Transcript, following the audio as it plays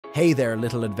Hey there,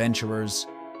 little adventurers.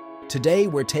 Today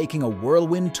we're taking a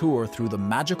whirlwind tour through the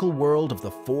magical world of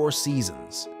the 4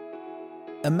 seasons.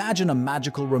 Imagine a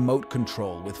magical remote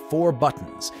control with 4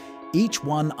 buttons, each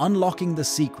one unlocking the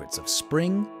secrets of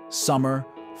spring, summer,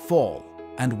 fall,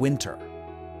 and winter.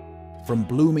 From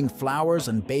blooming flowers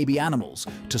and baby animals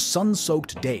to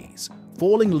sun-soaked days,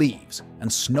 falling leaves, and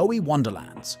snowy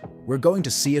wonderlands, we're going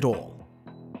to see it all.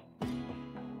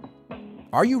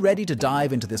 Are you ready to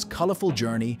dive into this colorful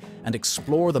journey and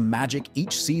explore the magic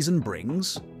each season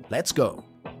brings? Let's go!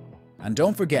 And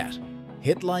don't forget,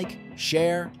 hit like,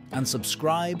 share, and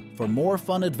subscribe for more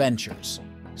fun adventures.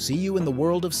 See you in the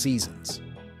world of seasons.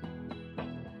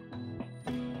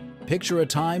 Picture a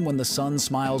time when the sun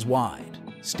smiles wide,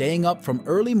 staying up from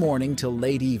early morning till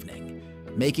late evening,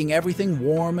 making everything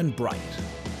warm and bright.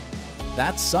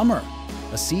 That's summer,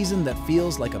 a season that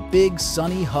feels like a big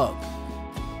sunny hug.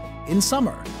 In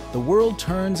summer, the world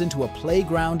turns into a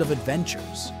playground of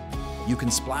adventures. You can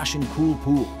splash in cool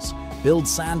pools, build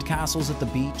sandcastles at the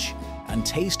beach, and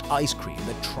taste ice cream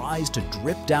that tries to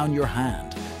drip down your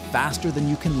hand faster than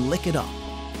you can lick it up.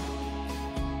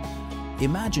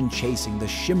 Imagine chasing the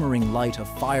shimmering light of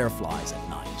fireflies at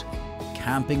night,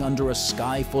 camping under a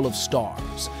sky full of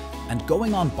stars, and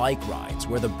going on bike rides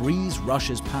where the breeze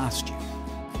rushes past you.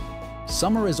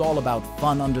 Summer is all about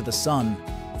fun under the sun,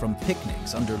 from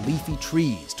picnics under leafy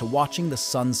trees to watching the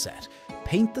sunset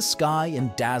paint the sky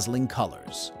in dazzling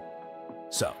colors.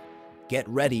 So, get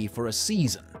ready for a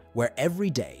season where every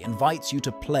day invites you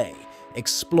to play,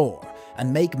 explore,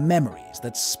 and make memories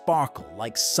that sparkle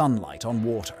like sunlight on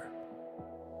water.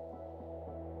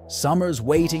 Summer's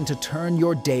waiting to turn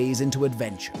your days into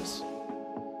adventures.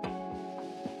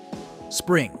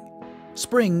 Spring.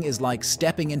 Spring is like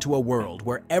stepping into a world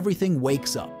where everything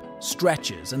wakes up,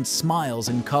 stretches, and smiles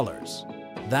in colors.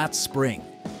 That's spring.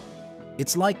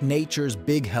 It's like nature's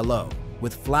big hello,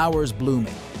 with flowers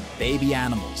blooming, baby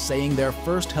animals saying their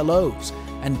first hellos,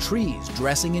 and trees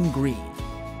dressing in green.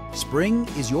 Spring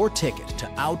is your ticket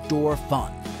to outdoor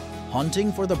fun,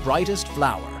 hunting for the brightest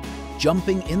flower,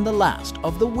 jumping in the last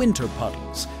of the winter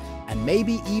puddles, and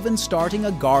maybe even starting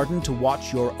a garden to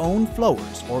watch your own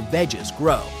flowers or veggies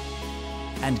grow.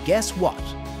 And guess what?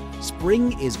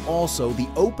 Spring is also the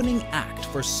opening act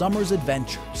for summer's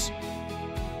adventures.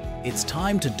 It's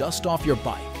time to dust off your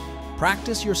bike,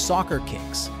 practice your soccer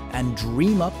kicks, and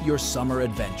dream up your summer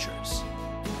adventures.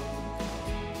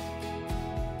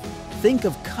 Think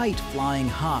of kite flying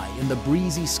high in the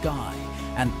breezy sky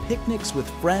and picnics with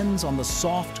friends on the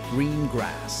soft green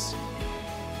grass.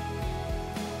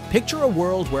 Picture a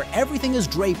world where everything is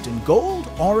draped in gold,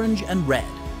 orange, and red,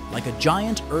 like a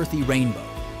giant earthy rainbow.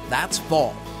 That's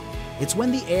fall. It's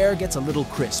when the air gets a little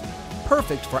crisp,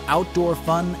 perfect for outdoor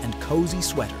fun and cozy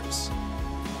sweaters.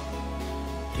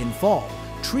 In fall,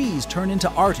 trees turn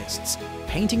into artists,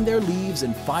 painting their leaves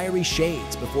in fiery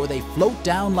shades before they float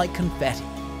down like confetti.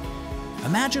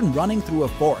 Imagine running through a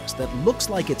forest that looks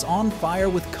like it's on fire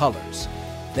with colors,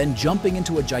 then jumping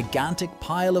into a gigantic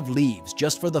pile of leaves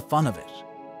just for the fun of it.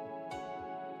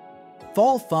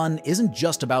 Fall fun isn't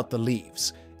just about the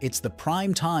leaves. It's the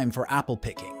prime time for apple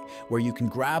picking, where you can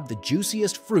grab the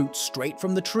juiciest fruit straight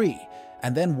from the tree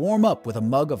and then warm up with a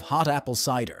mug of hot apple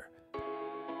cider.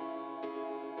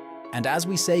 And as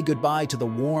we say goodbye to the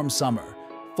warm summer,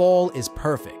 fall is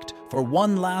perfect for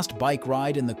one last bike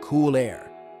ride in the cool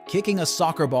air, kicking a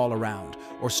soccer ball around,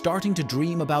 or starting to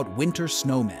dream about winter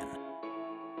snowmen.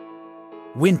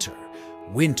 Winter.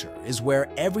 Winter is where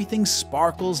everything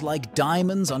sparkles like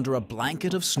diamonds under a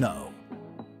blanket of snow.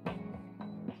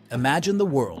 Imagine the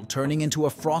world turning into a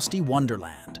frosty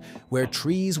wonderland, where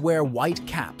trees wear white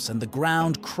caps and the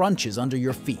ground crunches under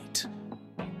your feet.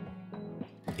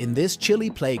 In this chilly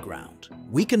playground,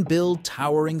 we can build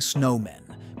towering snowmen,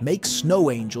 make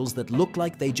snow angels that look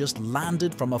like they just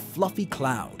landed from a fluffy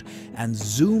cloud, and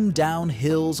zoom down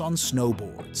hills on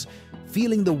snowboards,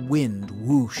 feeling the wind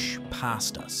whoosh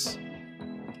past us.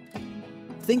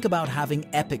 Think about having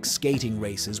epic skating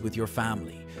races with your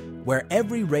family, where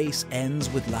every race ends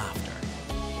with laughter.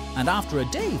 And after a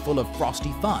day full of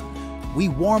frosty fun, we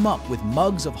warm up with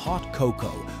mugs of hot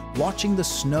cocoa, watching the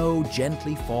snow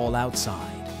gently fall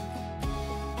outside.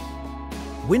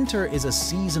 Winter is a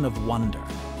season of wonder,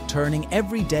 turning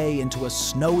every day into a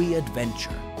snowy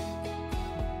adventure.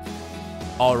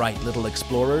 All right, little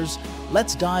explorers,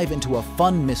 let's dive into a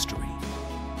fun mystery.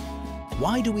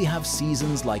 Why do we have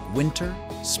seasons like winter,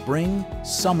 spring,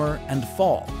 summer, and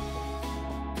fall?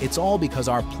 It's all because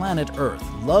our planet Earth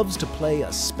loves to play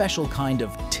a special kind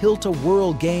of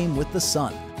tilt-a-whirl game with the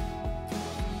sun.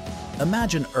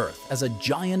 Imagine Earth as a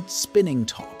giant spinning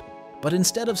top, But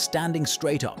instead of standing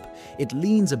straight up, it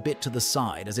leans a bit to the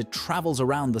side as it travels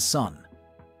around the sun.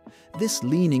 This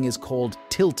leaning is called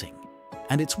tilting,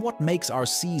 and it's what makes our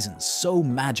seasons so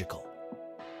magical.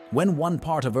 When one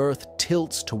part of Earth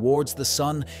tilts towards the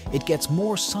sun, it gets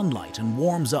more sunlight and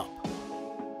warms up.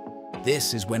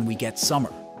 This is when we get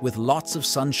summer, with lots of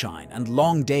sunshine and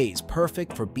long days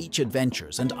perfect for beach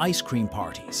adventures and ice cream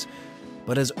parties.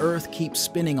 But as Earth keeps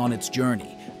spinning on its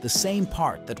journey, the same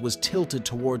part that was tilted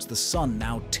towards the sun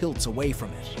now tilts away from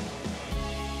it.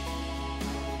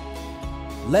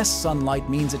 Less sunlight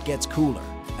means it gets cooler,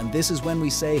 and this is when we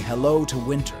say hello to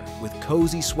winter with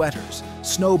cozy sweaters,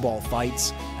 snowball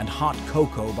fights, and hot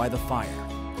cocoa by the fire.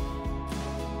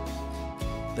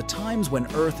 The times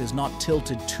when Earth is not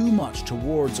tilted too much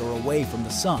towards or away from the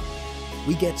sun,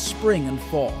 we get spring and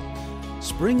fall.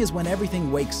 Spring is when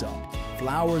everything wakes up,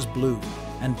 flowers bloom,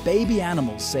 and baby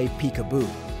animals say peekaboo.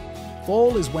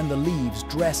 Fall is when the leaves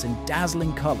dress in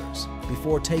dazzling colors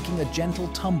before taking a gentle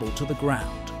tumble to the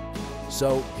ground.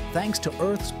 So, thanks to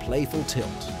Earth's playful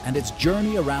tilt and its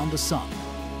journey around the sun,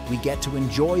 we get to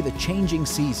enjoy the changing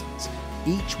seasons,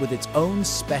 each with its own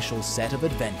special set of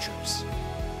adventures.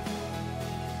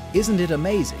 Isn't it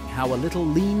amazing how a little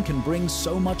lean can bring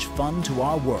so much fun to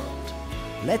our world?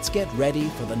 Let's get ready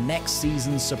for the next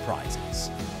season's surprises.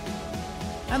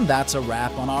 And that's a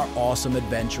wrap on our awesome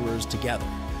adventurers together.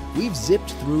 We've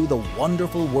zipped through the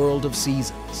wonderful world of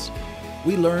seasons.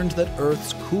 We learned that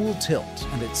Earth's cool tilt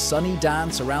and its sunny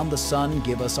dance around the sun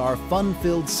give us our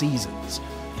fun-filled seasons,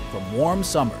 from warm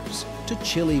summers to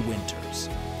chilly winters,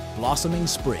 blossoming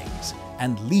springs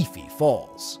and leafy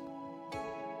falls.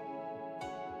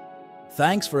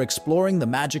 Thanks for exploring the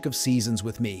magic of seasons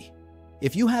with me.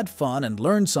 If you had fun and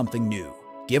learned something new,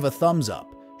 give a thumbs up,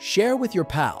 share with your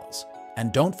pals,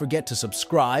 and don't forget to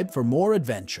subscribe for more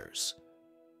adventures.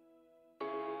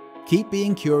 Keep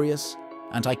being curious,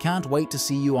 and I can't wait to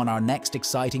see you on our next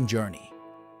exciting journey.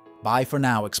 Bye for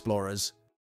now, explorers.